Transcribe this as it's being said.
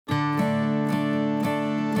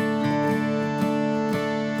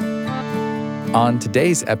On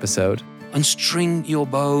today's episode, unstring your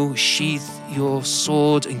bow, sheath your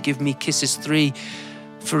sword, and give me kisses 3.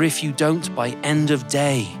 For if you don't, by end of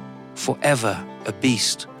day, forever a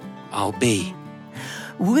beast I'll be.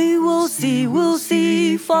 We will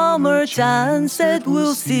see, Farmer Chan said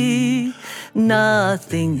we'll see.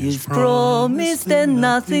 Nothing is promised and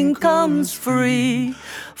nothing comes free.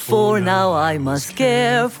 For now I must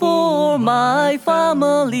care for my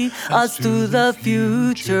family. As to the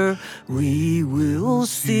future, we will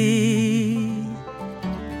see.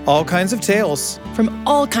 all kinds of tales. From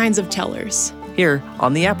all kinds of tellers. Here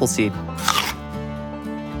on the Appleseed.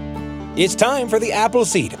 It's time for the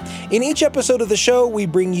Appleseed. In each episode of the show, we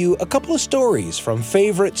bring you a couple of stories from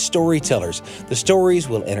favorite storytellers. The stories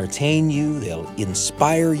will entertain you, they'll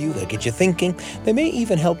inspire you, they'll get you thinking. They may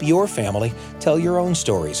even help your family tell your own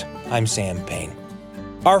stories. I'm Sam Payne.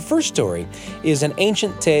 Our first story is an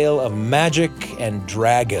ancient tale of magic and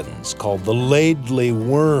dragons called The Laidly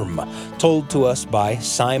Worm, told to us by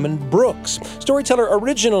Simon Brooks, storyteller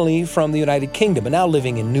originally from the United Kingdom and now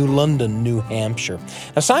living in New London, New Hampshire.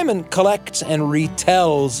 Now, Simon collects and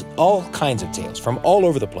retells all kinds of tales from all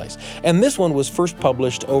over the place, and this one was first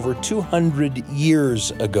published over 200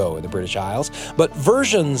 years ago in the British Isles, but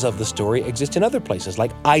versions of the story exist in other places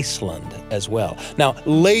like Iceland as well. Now,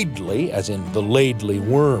 laidly, as in the laidly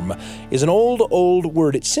worm, is an old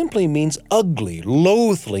word. It simply means ugly,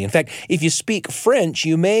 loathly. In fact, if you speak French,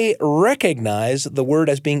 you may recognize the word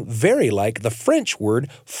as being very like the French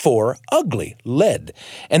word for ugly, laid.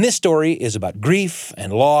 And this story is about grief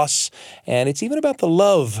and loss, and it's even about the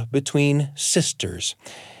love between sisters.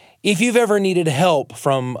 If you've ever needed help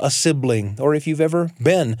from a sibling, or if you've ever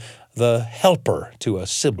been the helper to a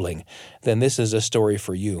sibling, then this is a story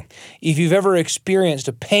for you. If you've ever experienced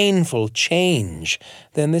a painful change,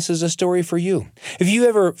 then this is a story for you. If you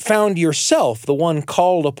ever found yourself the one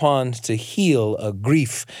called upon to heal a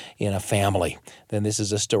grief in a family, then this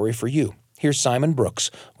is a story for you. Here's Simon Brooks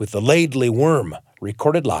with The Laidly Worm,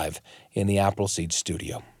 recorded live in the Appleseed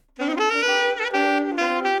studio.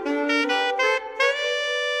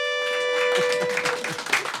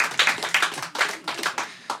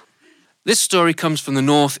 This story comes from the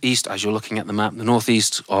northeast, as you're looking at the map, the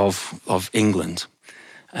northeast of England.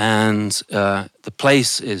 And the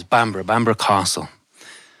place is Bamborough Castle.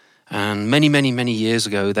 And many years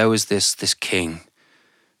ago, there was this king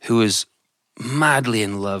who was madly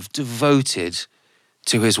in love, devoted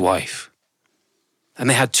to his wife. And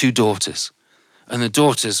they had 2 daughters. And the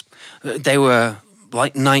daughters, they were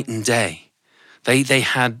like night and day. They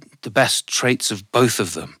had the best traits of both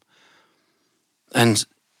of them. And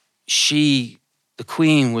she, the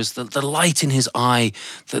queen, was the light in his eye,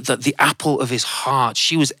 the apple of his heart.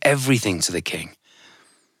 She was everything to the king.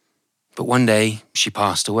 But one day, she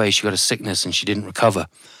passed away. She got a sickness and she didn't recover.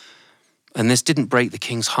 And this didn't break the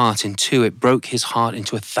king's heart in 2. It broke his heart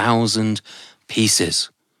into 1,000 pieces.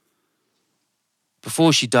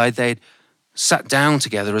 Before she died, they'd sat down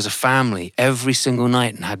together as a family every single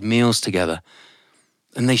night and had meals together.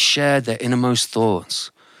 And they shared their innermost thoughts.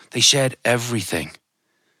 They shared everything.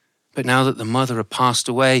 But now that the mother had passed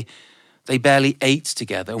away, they barely ate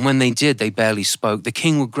together. And when they did, they barely spoke. The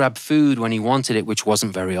king would grab food when he wanted it, which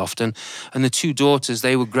wasn't very often. And the 2 daughters,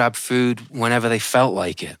 they would grab food whenever they felt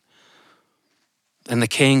like it. And the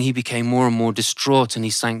king, he became more and more distraught, and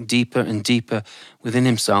he sank deeper and deeper within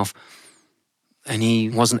himself. And he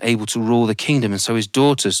wasn't able to rule the kingdom. And so his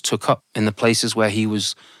daughters took up in the places where he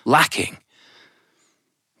was lacking.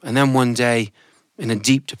 And then one day, in a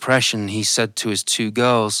deep depression, he said to his 2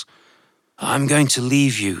 girls, I'm going to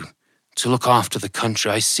leave you to look after the country.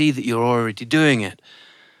 I see that you're already doing it,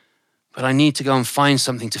 but I need to go and find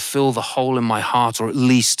something to fill the hole in my heart, or at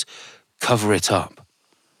least cover it up.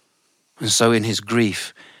 And so in his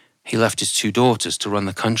grief, he left his 2 daughters to run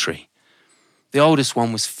the country. The oldest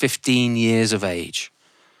one was 15 years of age.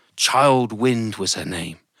 Child Wind was her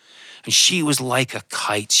name. And she was like a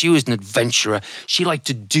kite. She was an adventurer. She liked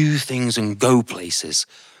to do things and go places.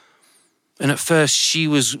 And at first, she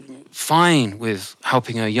was fine with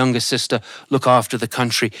helping her younger sister look after the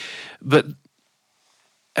country. But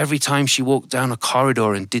every time she walked down a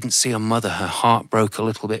corridor and didn't see her mother, her heart broke a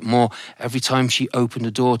little bit more. Every time she opened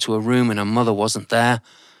a door to a room and her mother wasn't there,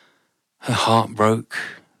 her heart broke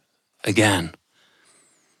again.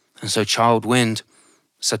 And so Child Wind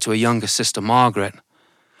said to her younger sister, Margaret,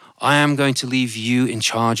 I am going to leave you in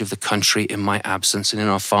charge of the country in my absence and in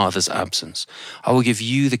our father's absence. I will give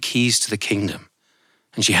you the keys to the kingdom.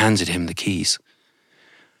 And she handed him the keys.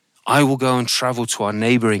 I will go and travel to our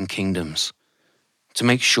neighboring kingdoms to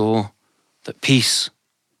make sure that peace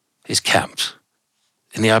is kept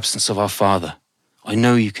in the absence of our father. I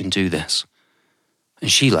know you can do this.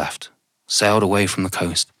 And she left, sailed away from the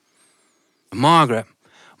coast. Margaret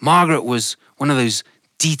was one of those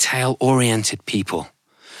detail-oriented people.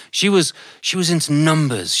 She was into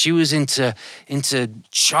numbers. She was into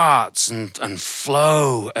charts and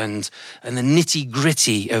flow and the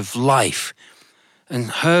nitty-gritty of life. And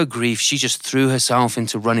her grief, she just threw herself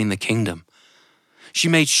into running the kingdom. She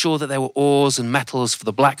made sure that there were ores and metals for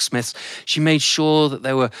the blacksmiths. She made sure that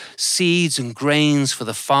there were seeds and grains for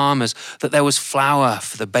the farmers, that there was flour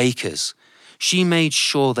for the bakers. She made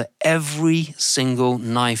sure that every single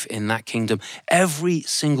knife in that kingdom, every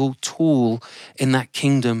single tool in that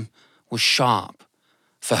kingdom was sharp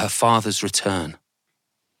for her father's return.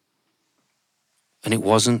 And it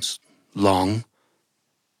wasn't long,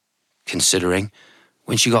 considering,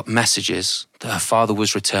 when she got messages that her father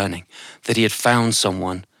was returning, that he had found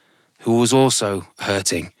someone who was also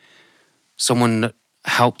hurting, someone that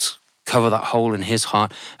helped cover that hole in his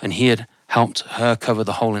heart, and he had helped her cover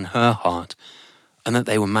the hole in her heart, and that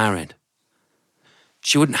they were married.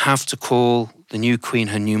 She wouldn't have to call the new queen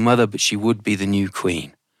her new mother, but she would be the new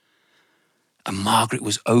queen. And Margaret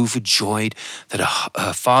was overjoyed that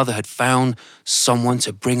her father had found someone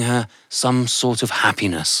to bring her some sort of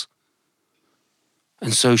happiness.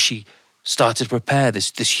 And so she started to prepare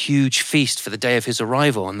this huge feast for the day of his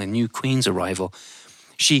arrival and the new queen's arrival.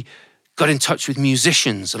 She got in touch with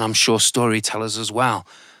musicians, and I'm sure storytellers as well,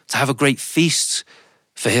 to have a great feast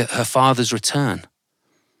for her father's return.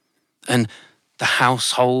 And the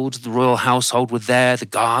royal household were there, the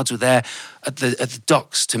guards were there at the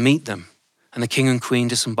docks to meet them. And the king and queen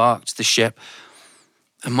disembarked the ship.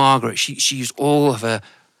 And Margaret, she used all of her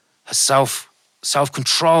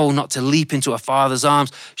self-control not to leap into her father's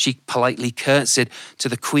arms. She politely curtsied to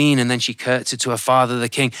the queen, and then she curtsied to her father, the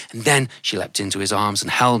king, and then she leapt into his arms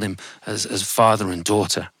and held him as father and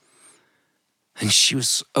daughter. And she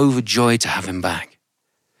was overjoyed to have him back.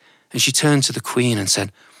 And she turned to the queen and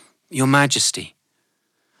said, "Your Majesty,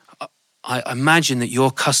 I imagine that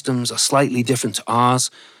your customs are slightly different to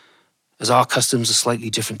ours, as our customs are slightly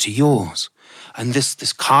different to yours. And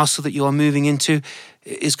this castle that you are moving into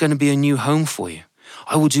is going to be a new home for you.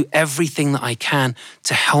 I will do everything that I can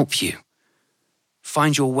to help you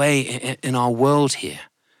find your way in our world here.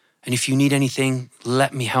 And if you need anything,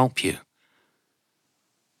 let me help you."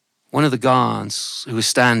 One of the guards who was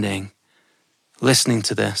standing, listening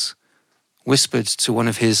to this, whispered to one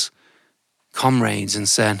of his comrades and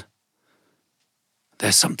said,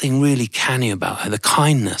 "There's something really canny about her. The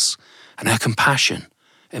kindness and her compassion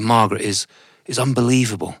in Margaret is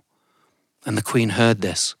unbelievable." And the queen heard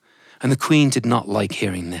this, and the queen did not like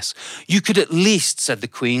hearing this. "You could at least," said the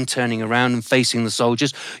queen, turning around and facing the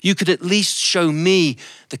soldiers, "you could at least show me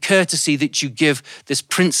the courtesy that you give this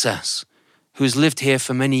princess who has lived here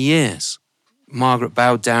for many years." Margaret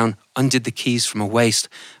bowed down, undid the keys from her waist,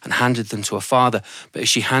 and handed them to her father. But as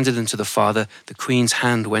she handed them to the father, the queen's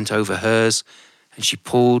hand went over hers, and she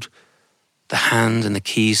pulled the hand and the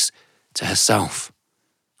keys to herself.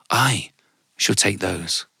 "I shall take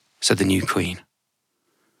those," said the new queen.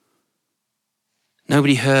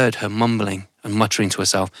 Nobody heard her mumbling and muttering to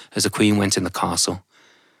herself as the queen went in the castle,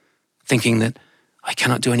 thinking that, "I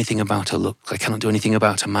cannot do anything about her looks, I cannot do anything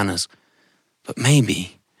about her manners, but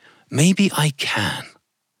maybe I can."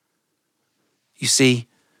 You see,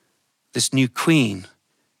 this new queen,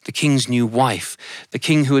 the king's new wife, the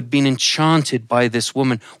king who had been enchanted by this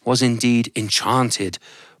woman, was indeed enchanted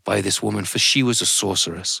by this woman, for she was a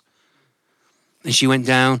sorceress. And she went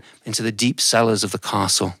down into the deep cellars of the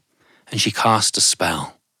castle, and she cast a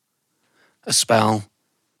spell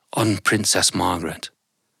on Princess Margaret.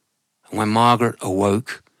 And when Margaret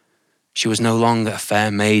awoke, she was no longer a fair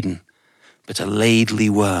maiden, but a laidly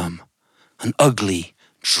worm, an ugly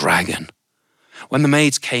dragon. When the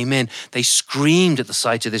maids came in, they screamed at the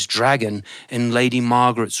sight of this dragon in Lady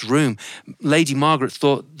Margaret's room. Lady Margaret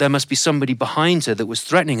thought there must be somebody behind her that was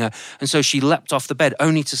threatening her, and so she leapt off the bed,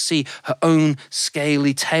 only to see her own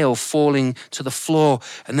scaly tail falling to the floor.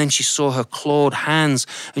 And then she saw her clawed hands,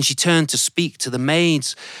 and she turned to speak to the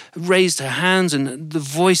maids, raised her hands, and the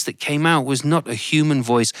voice that came out was not a human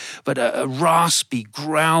voice, but a raspy,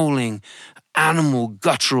 growling, animal,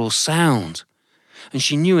 guttural sound. And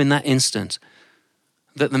she knew in that instant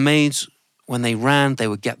that the maids, when they ran, they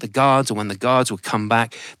would get the guards, and when the guards would come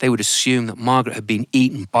back, they would assume that Margaret had been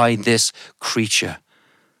eaten by this creature.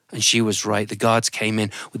 And she was right. The guards came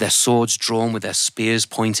in with their swords drawn, with their spears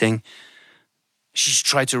pointing. She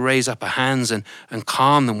tried to raise up her hands and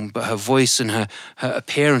calm them, but her voice and her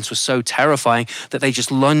appearance was so terrifying that they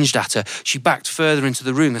just lunged at her. She backed further into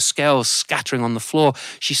the room, the scales scattering on the floor.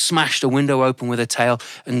 She smashed a window open with her tail,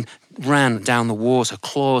 and ran down the walls, her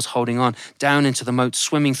claws holding on, down into the moat,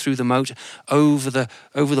 swimming through the moat, over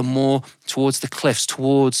the moor, towards the cliffs,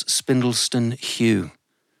 towards Spindleston Heugh.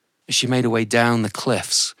 As she made her way down the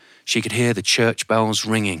cliffs, she could hear the church bells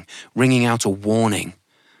ringing out a warning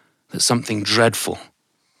that something dreadful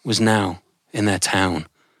was now in their town.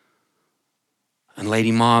 And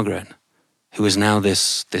Lady Margaret, who was now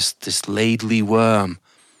this Laidley worm,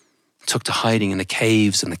 took to hiding in the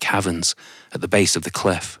caves and the caverns at the base of the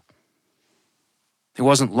cliff. It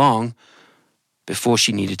wasn't long before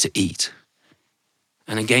she needed to eat.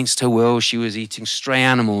 And against her will, she was eating stray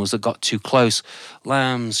animals that got too close.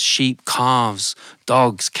 Lambs, sheep, calves,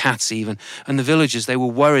 dogs, cats even. And the villagers, they were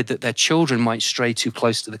worried that their children might stray too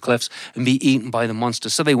close to the cliffs and be eaten by the monster.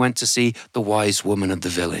 So they went to see the wise woman of the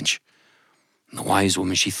village. And the wise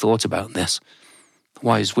woman, she thought about this.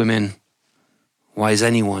 Wise women, wise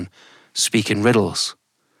anyone, speak in riddles.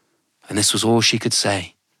 And this was all she could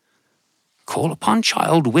say. Call upon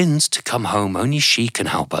Child Wind to come home, only she can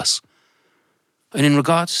help us. And in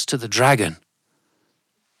regards to the dragon,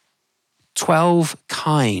 12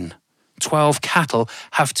 kine, 12 cattle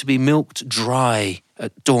have to be milked dry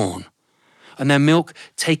at dawn, and their milk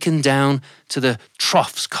taken down to the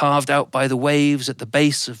troughs carved out by the waves at the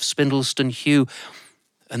base of Spindleston Heugh,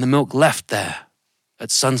 and the milk left there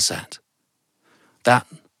at sunset. That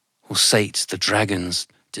will sate the dragon's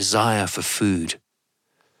desire for food.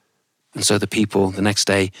 And so the people the next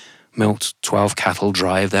day milked 12 cattle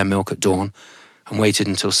dry of their milk at dawn, and waited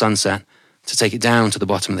until sunset to take it down to the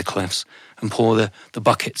bottom of the cliffs and pour the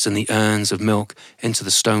buckets and the urns of milk into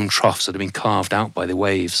the stone troughs that had been carved out by the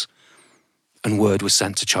waves. And word was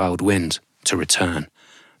sent to Child Wind to return.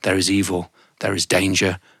 There is evil, there is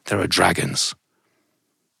danger, there are dragons.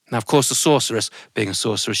 Now, of course, the sorceress, being a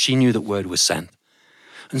sorceress, she knew that word was sent.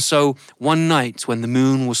 And so one night when the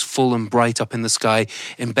moon was full and bright up in the sky,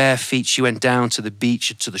 in bare feet she went down to the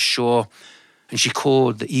beach, to the shore, and she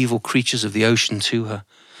called the evil creatures of the ocean to her.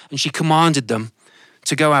 And she commanded them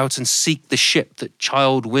to go out and seek the ship that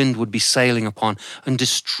Child Wind would be sailing upon and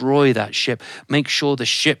destroy that ship. Make sure the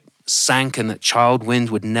ship sank and that Child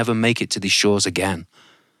Wind would never make it to these shores again.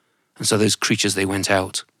 And so those creatures, they went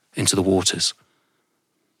out into the waters.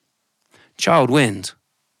 Child Wind,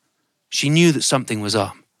 she knew that something was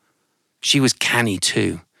up. She was canny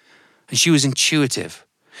too, and she was intuitive.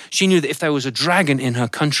 She knew that if there was a dragon in her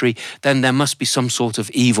country, then there must be some sort of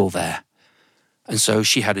evil there. And so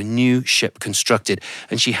she had a new ship constructed,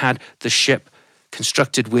 and she had the ship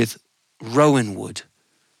constructed with rowan wood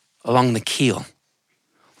along the keel.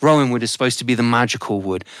 Rowan wood is supposed to be the magical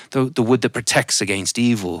wood, the wood that protects against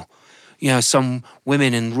evil. You know, some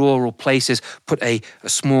women in rural places put a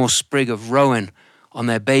small sprig of rowan on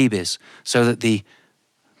their babies so that the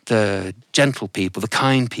gentle people, the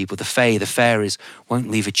kind people, the fae, the fairies won't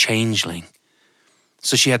leave a changeling.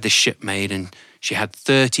 So she had this ship made, and she had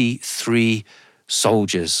 33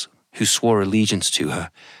 soldiers who swore allegiance to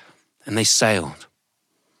her, and they sailed.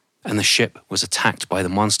 And the ship was attacked by the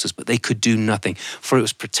monsters, but they could do nothing, for it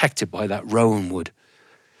was protected by that rowan wood.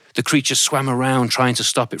 The creatures swam around trying to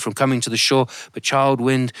stop it from coming to the shore, but Child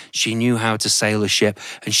Wind, she knew how to sail a ship,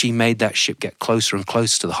 and she made that ship get closer and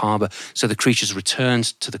closer to the harbour. So the creatures returned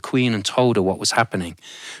to the Queen and told her what was happening.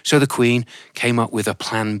 So the Queen came up with a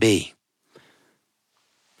plan B.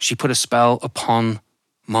 She put a spell upon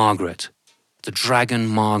Margaret, the dragon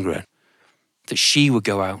Margaret, that she would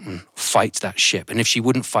go out and fight that ship. And if she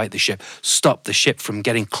wouldn't fight the ship, stop the ship from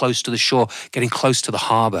getting close to the shore, getting close to the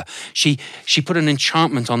harbour. She put an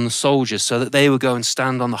enchantment on the soldiers so that they would go and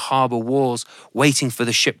stand on the harbour walls, waiting for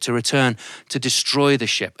the ship to return, to destroy the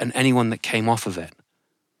ship and anyone that came off of it.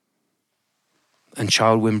 And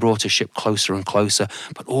Child Wind brought her ship closer and closer,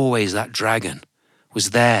 but always that dragon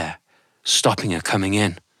was there, stopping her coming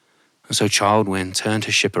in. And so Child Wind turned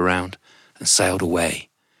her ship around and sailed away.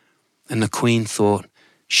 And the Queen thought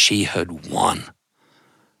she had won.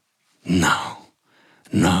 No.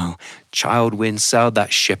 Child Wind sailed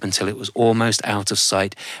that ship until it was almost out of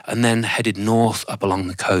sight, and then headed north up along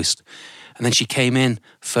the coast. And then she came in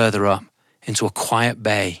further up into a quiet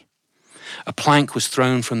bay. A plank was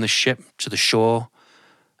thrown from the ship to the shore,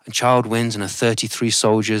 and Child Wind and her 33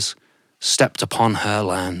 soldiers stepped upon her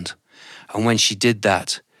land. And when she did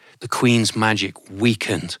that, the Queen's magic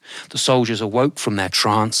weakened. The soldiers awoke from their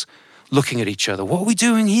trance, looking at each other. What are we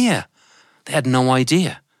doing here? They had no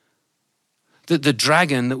idea. The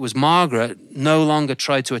dragon that was Margaret no longer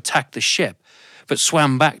tried to attack the ship, but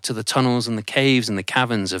swam back to the tunnels and the caves and the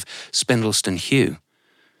caverns of Spindleston Heugh.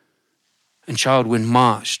 And Child Wind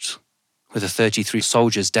marched with the 33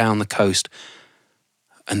 soldiers down the coast.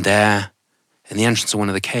 And there, in the entrance of one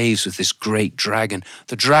of the caves was this great dragon.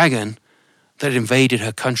 The dragon that had invaded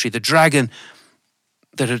her country. The dragon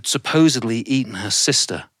that had supposedly eaten her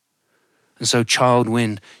sister. And so Child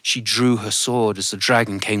Wind, she drew her sword as the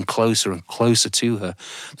dragon came closer and closer to her.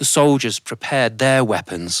 The soldiers prepared their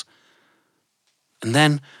weapons. And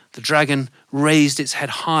then the dragon raised its head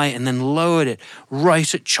high and then lowered it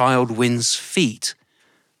right at Child Wind's feet.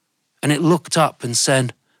 And it looked up and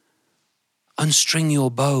said, "Unstring your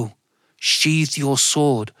bow, sheathe your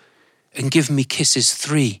sword, and give me kisses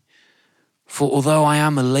 3. For although I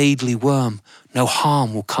am a laidly worm, no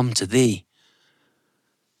harm will come to thee."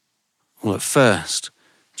 Well, at first,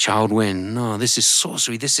 Child Wind, no, this is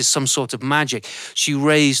sorcery, this is some sort of magic. She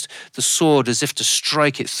raised the sword as if to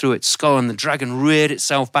strike it through its skull, and the dragon reared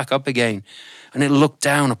itself back up again, and it looked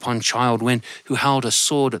down upon Child Wind, who held her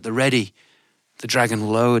sword at the ready. The dragon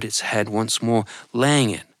lowered its head once more,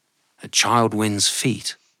 laying it at Child Wind's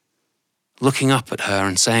feet, looking up at her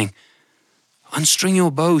and saying, "Unstring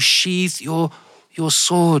your bow, sheathe your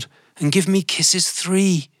sword, and give me kisses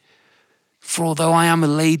 3. For although I am a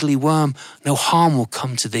laidly worm, no harm will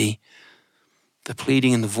come to thee." The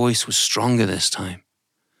pleading in the voice was stronger this time.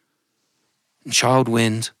 And Child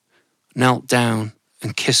Wind knelt down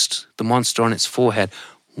and kissed the monster on its forehead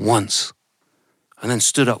once, and then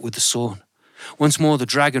stood up with the sword. Once more the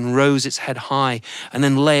dragon rose its head high and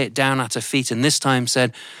then lay it down at her feet, and this time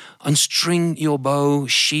said, "Unstring your bow,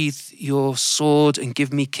 sheathe your sword, and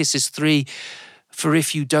give me kisses 3. For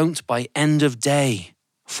if you don't, by end of day,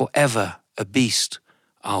 forever a beast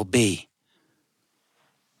I'll be."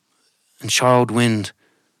 And Child Wind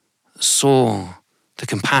saw the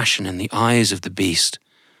compassion in the eyes of the beast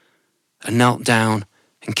and knelt down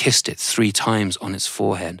and kissed it 3 times on its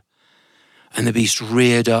forehead. And the beast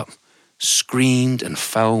reared up, screamed, and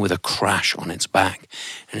fell with a crash on its back,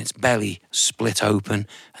 and its belly split open,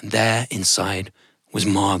 and there inside was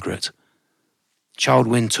Margaret. Child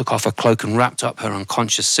Wind took off her cloak and wrapped up her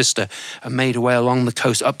unconscious sister and made her way along the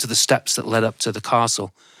coast up to the steps that led up to the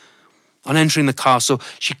castle. On entering the castle,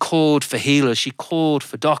 she called for healers, she called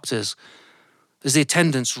for doctors. As the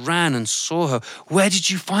attendants ran and saw her, "Where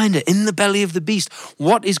did you find her? In the belly of the beast.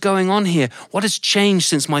 What is going on here? What has changed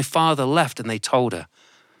since my father left?" And they told her.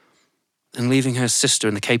 And leaving her sister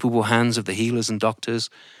in the capable hands of the healers and doctors,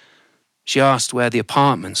 she asked where the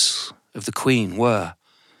apartments of the Queen were.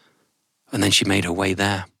 And then she made her way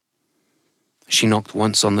there. She knocked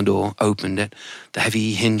once on the door, opened it, the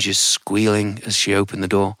heavy hinges squealing as she opened the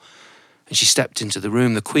door. And she stepped into the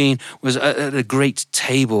room. The Queen was at a great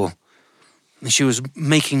table. And she was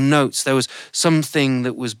making notes. There was something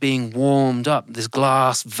that was being warmed up, this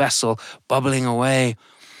glass vessel bubbling away.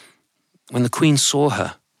 When the Queen saw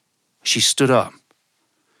her, she stood up.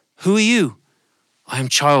 "Who are you?" "I am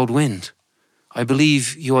Child Wind. I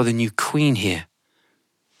believe you are the new Queen here."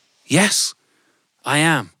 "Yes, I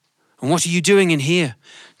am. And what are you doing in here?"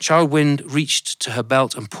 Child Wind reached to her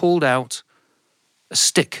belt and pulled out a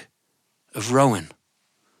stick of rowan.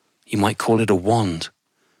 You might call it a wand.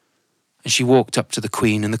 And she walked up to the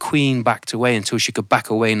Queen, and the Queen backed away until she could back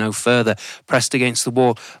away no further, pressed against the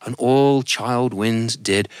wall, and all Child Wind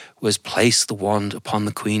did was place the wand upon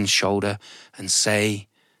the Queen's shoulder and say,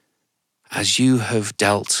 "As you have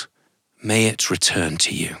dealt, may it return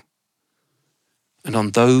to you." And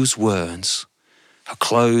on those words, her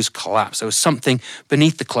clothes collapsed. There was something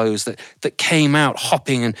beneath the clothes that came out,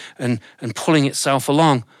 hopping and pulling itself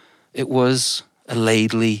along. It was a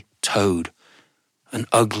laidly toad, an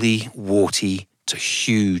ugly, warty to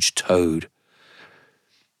huge toad.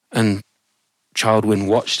 And Child Wind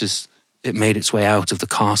watched as it made its way out of the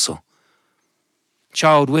castle.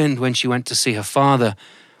 Child Wind, when she went to see her father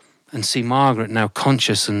and see Margaret, now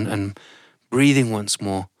conscious and breathing once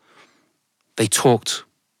more, they talked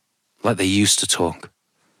like they used to talk.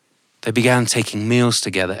 They began taking meals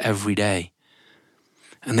together every day,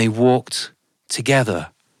 and they walked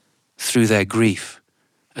together through their grief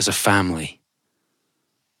as a family.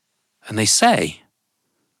 And they say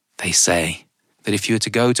that if you were to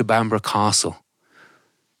go to Bamborough Castle,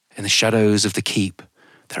 in the shadows of the keep,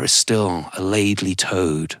 there is still a laidly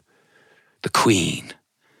toad, the Queen,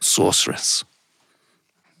 sorceress.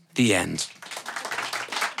 The end.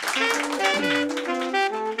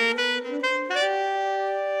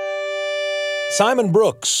 Simon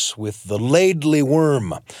Brooks with The Laidly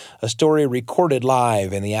Worm, a story recorded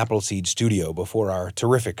live in the Appleseed studio before our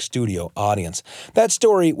terrific studio audience. That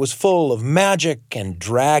story was full of magic and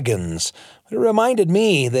dragons. It reminded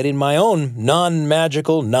me that in my own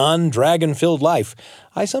non-magical, non-dragon-filled life,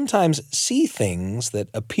 I sometimes see things that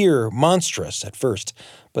appear monstrous at first,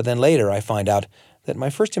 but then later I find out that my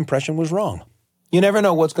first impression was wrong. You never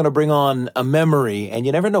know what's going to bring on a memory, and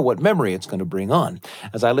you never know what memory it's going to bring on.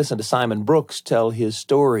 As I listened to Simon Brooks tell his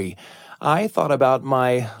story, I thought about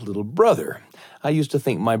my little brother. I used to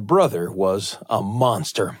think my brother was a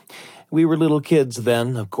monster. We were little kids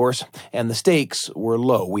then, of course, and the stakes were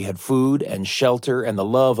low. We had food and shelter and the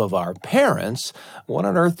love of our parents. What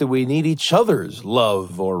on earth do we need each other's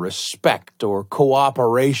love or respect or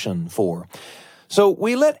cooperation for? So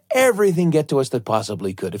we let everything get to us that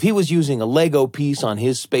possibly could. If he was using a Lego piece on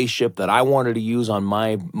his spaceship that I wanted to use on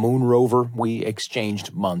my moon rover, we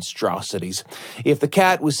exchanged monstrosities. If the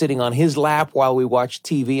cat was sitting on his lap while we watched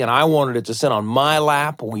TV and I wanted it to sit on my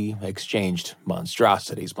lap, we exchanged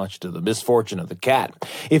monstrosities, much to the misfortune of the cat.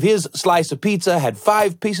 If his slice of pizza had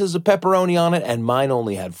 5 pieces of pepperoni on it and mine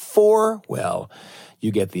only had 4, well,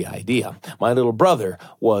 you get the idea. My little brother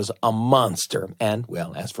was a monster. And,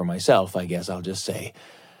 well, as for myself, I guess I'll just say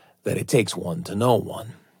that it takes one to know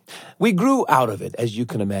one. We grew out of it, as you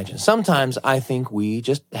can imagine. Sometimes I think we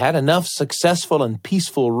just had enough successful and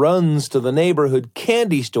peaceful runs to the neighborhood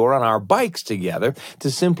candy store on our bikes together to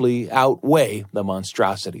simply outweigh the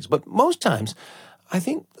monstrosities. But most times, I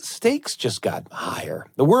think the stakes just got higher.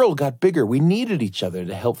 The world got bigger. We needed each other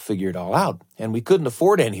to help figure it all out. And we couldn't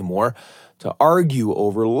afford anymore to argue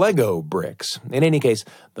over Lego bricks. In any case,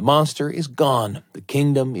 the monster is gone. The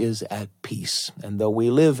kingdom is at peace. And though we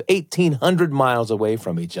live 1,800 miles away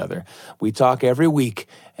from each other, we talk every week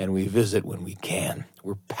and we visit when we can.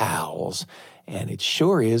 We're pals, and it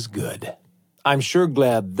sure is good. I'm sure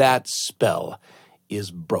glad that spell is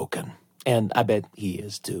broken. And I bet he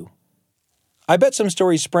is too. I bet some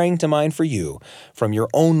stories sprang to mind for you, from your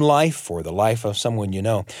own life or the life of someone you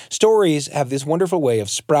know. Stories have this wonderful way of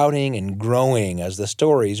sprouting and growing as the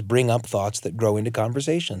stories bring up thoughts that grow into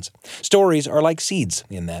conversations. Stories are like seeds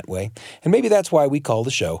in that way, and maybe that's why we call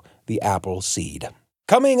the show The Apple Seed.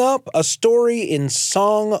 Coming up, a story in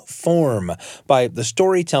song form by the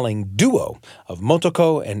storytelling duo of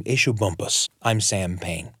Motoko and Eshu Bumpus. I'm Sam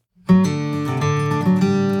Payne.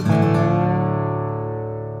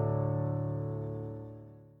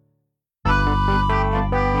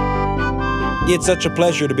 It's such a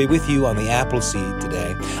pleasure to be with you on the Appleseed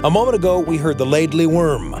today. A moment ago, we heard The Laidly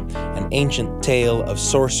Worm, an ancient tale of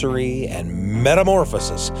sorcery and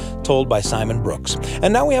metamorphosis told by Simon Brooks.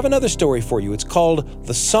 And now we have another story for you. It's called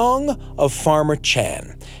The Song of Farmer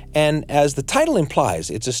Chan. And as the title implies,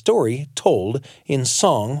 it's a story told in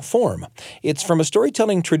song form. It's from a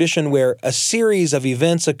storytelling tradition where a series of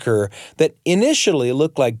events occur that initially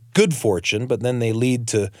look like good fortune, but then they lead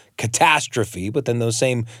to catastrophe, but then those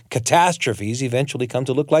same catastrophes eventually come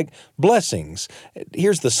to look like blessings.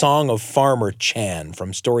 Here's the Song of Farmer Chan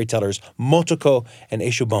from storytellers Motoko and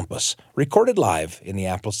Eshu Bumpus, recorded live in the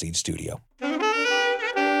Appleseed studio.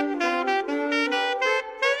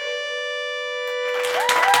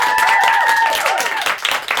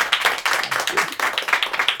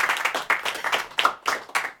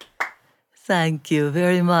 Thank you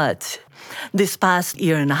very much. This past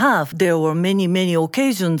year and a half, there were many, many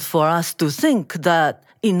occasions for us to think that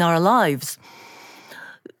in our lives,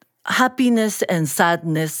 happiness and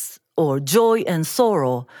sadness or joy and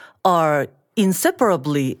sorrow are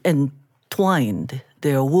inseparably entwined.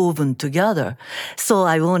 They are woven together. So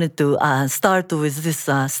I wanted to start with this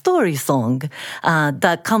story song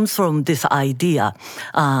that comes from this idea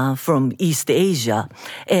from East Asia.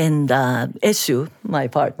 And Eshu, my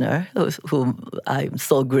partner, whom I'm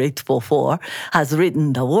so grateful for, has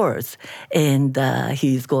written the words. And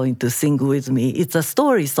he's going to sing with me. It's a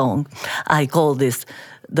story song. I call this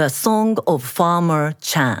The Song of Farmer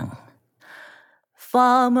Chan.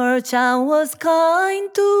 Farmer Chan was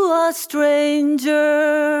kind to a stranger,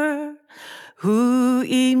 who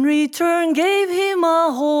in return gave him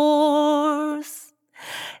a horse.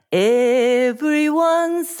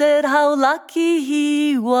 Everyone said how lucky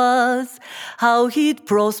he was, how he'd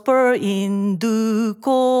prosper in due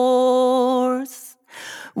course.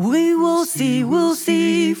 We'll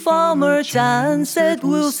see, Farmer Chan said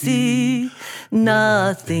we'll see.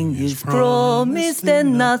 Nothing is promised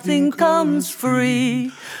and nothing comes free.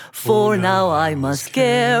 For now I must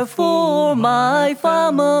care for my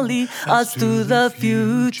family. As to the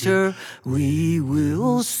future, we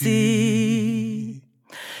will see.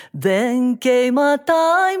 Then came a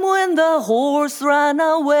time when the horse ran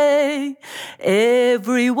away.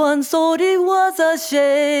 Everyone thought it was a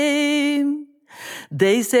shame.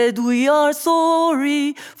 They said, we are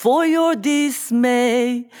sorry for your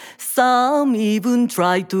dismay. Some even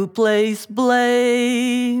tried to place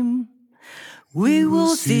blame. We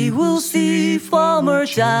will see, Farmer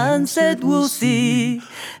Chan said we'll see.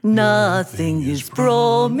 Nothing is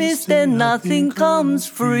promised and nothing comes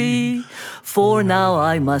free. For now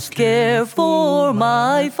I must care for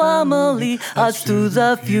my family. As to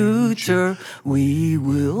the future, we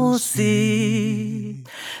will see.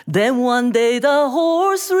 Then one day the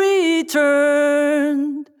horse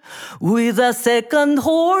returned with a second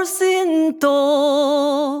horse in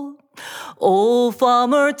tow. Oh,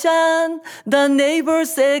 Farmer Chan, the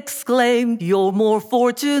neighbors exclaimed, you're more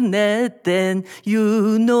fortunate than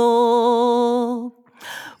you know.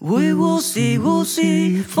 We will see,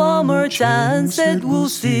 Farmer Chan said we'll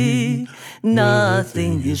see.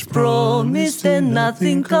 Nothing is promised and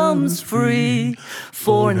nothing comes free.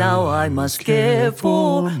 For now I must care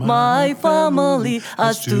for my family.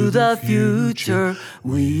 As to the future,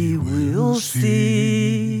 we will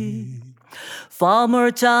see. Farmer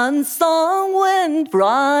Chan's son went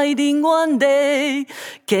riding one day,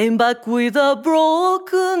 came back with a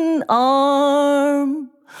broken arm.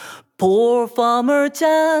 Poor Farmer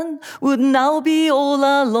Chan would now be all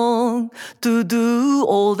alone to do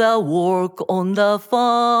all the work on the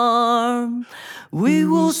farm. We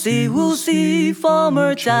will see,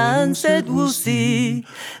 Farmer Chan said we'll see.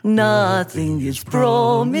 Nothing is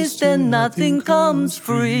promised and nothing comes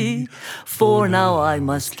free. For now I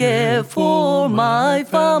must care for my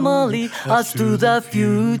family. As to the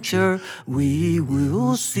future, we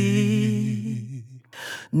will see.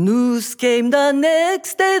 News came the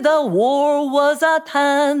next day, the war was at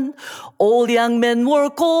hand. All young men were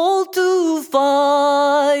called to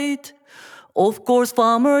fight. Of course,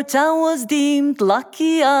 Farmer Chan was deemed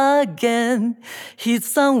lucky again. His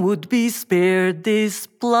son would be spared this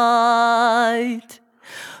plight.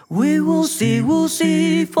 We will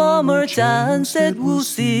see, Farmer Chan said we'll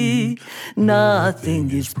see.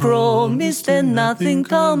 Nothing is promised and nothing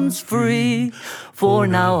comes free. For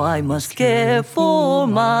now I must care for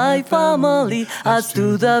my family. As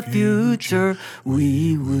to the future,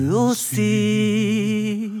 we will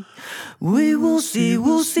see. We will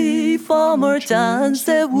see, Farmer Chan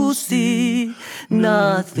said we'll see.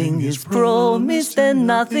 Nothing is promised and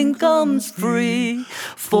nothing comes free.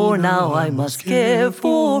 For now I must care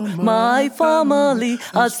for my family.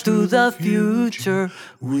 As to the future,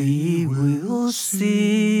 we will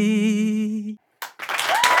see.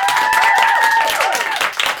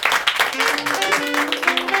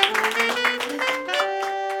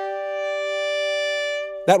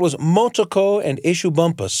 That was Motoko and Eshu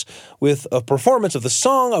Bumpus with a performance of the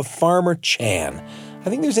Song of Farmer Chan. I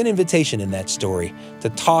think there's an invitation in that story to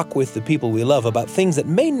talk with the people we love about things that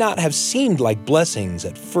may not have seemed like blessings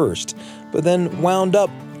at first, but then wound up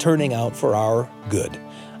turning out for our good.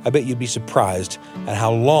 I bet you'd be surprised at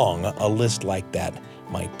how long a list like that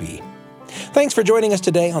might be. Thanks for joining us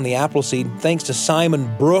today on The Appleseed. Thanks to Simon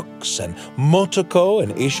Brooks and Motoko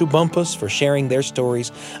and Eshu Bumpus for sharing their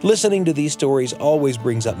stories. Listening to these stories always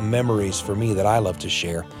brings up memories for me that I love to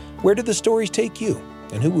share. Where did the stories take you?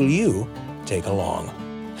 And who will you take along?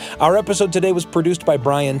 Our episode today was produced by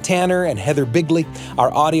Brian Tanner and Heather Bigley.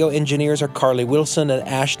 Our audio engineers are Carly Wilson and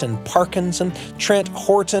Ashton Parkinson. Trent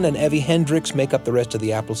Horton and Evie Hendricks make up the rest of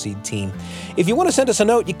the Appleseed team. If you want to send us a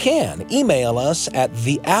note, you can. Email us at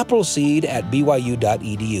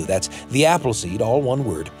theappleseed@byu.edu. That's theappleseed, all one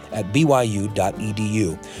word, at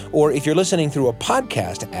byu.edu. Or if you're listening through a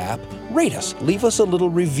podcast app, rate us. Leave us a little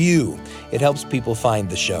review. It helps people find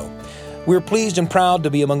the show. We're pleased and proud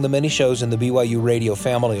to be among the many shows in the BYU Radio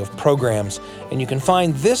family of programs, and you can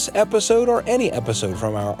find this episode or any episode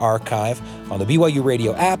from our archive on the BYU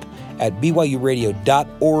Radio app at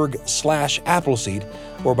byuradio.org/Appleseed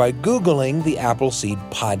or by Googling the Appleseed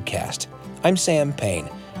Podcast. I'm Sam Payne,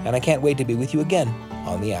 and I can't wait to be with you again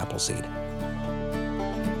on the Appleseed.